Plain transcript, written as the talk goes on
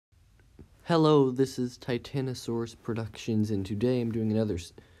Hello, this is Titanosaurus Productions, and today I'm doing another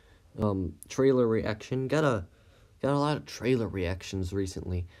trailer reaction. Got a lot of trailer reactions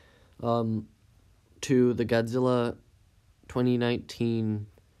recently. To the Godzilla 2019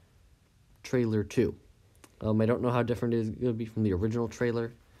 trailer 2. I don't know how different it is gonna be from the original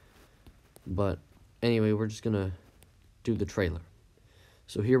trailer, but anyway, we're just gonna do the trailer.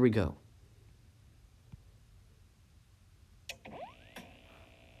 So here we go.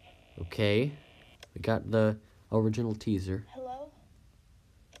 Okay, we got the original teaser. Hello?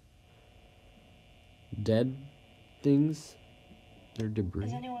 Dead things? They're debris.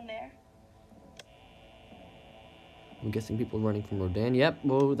 Is anyone there? I'm guessing people running from Rodan. Yep,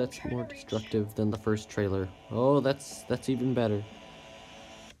 whoa, that's more destructive than the first trailer. Oh, that's even better.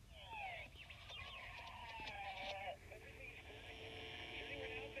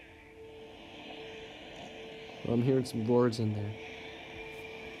 Oh, I'm hearing some roars in there.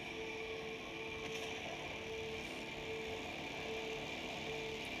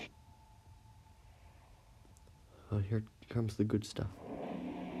 Oh, here comes the good stuff.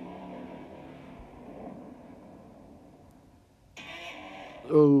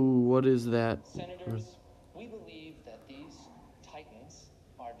 Oh, what is that? Senators, we believe that these titans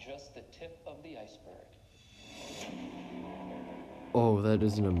are just the tip of the iceberg. Oh, that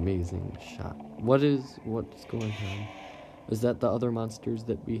is an amazing shot. What's going on? Is that the other monsters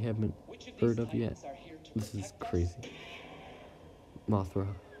that we haven't heard of yet? This is crazy. Mothra.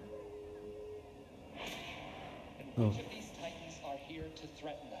 Oh. Which of these titans are here to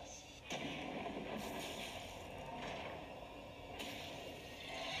threaten us?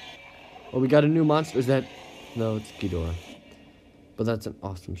 Oh, we got a new monster. Is that... No, it's Ghidorah. But that's an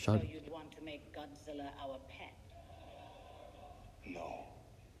awesome shot. So you'd want to make Godzilla our pet? No.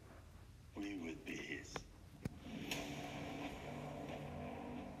 We would be his.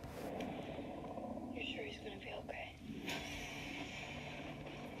 You sure he's gonna be okay?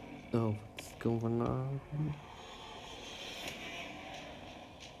 Oh, what's going on?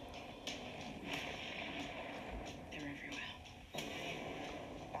 They're everywhere.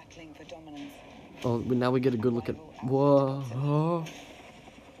 Battling for dominance. Oh, but now we get a good look at... Whoa.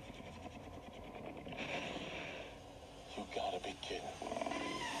 You gotta be kidding.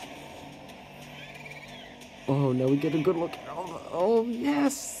 Oh, now we get a good look. Oh,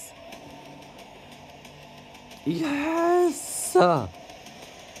 yes! Yes!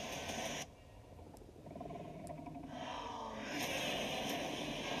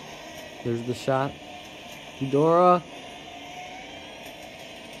 There's the shot. Ghidorah.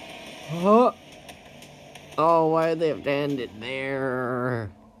 Oh! Oh, why did they have to end it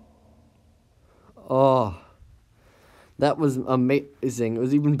there? Oh. That was amazing. It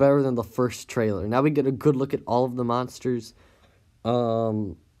was even better than the first trailer. Now we get a good look at all of the monsters.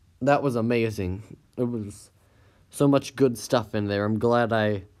 That was amazing. It was so much good stuff in there. I'm glad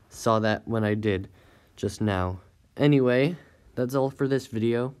I saw that when I did just now. Anyway, that's all for this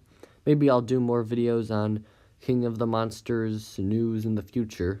video. Maybe I'll do more videos on King of the Monsters news in the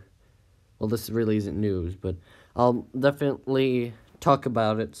future. Well, this really isn't news, but I'll definitely talk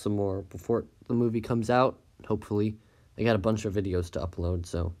about it some more before the movie comes out, hopefully. I got a bunch of videos to upload,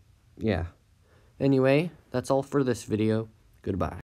 so yeah. Anyway, that's all for this video. Goodbye.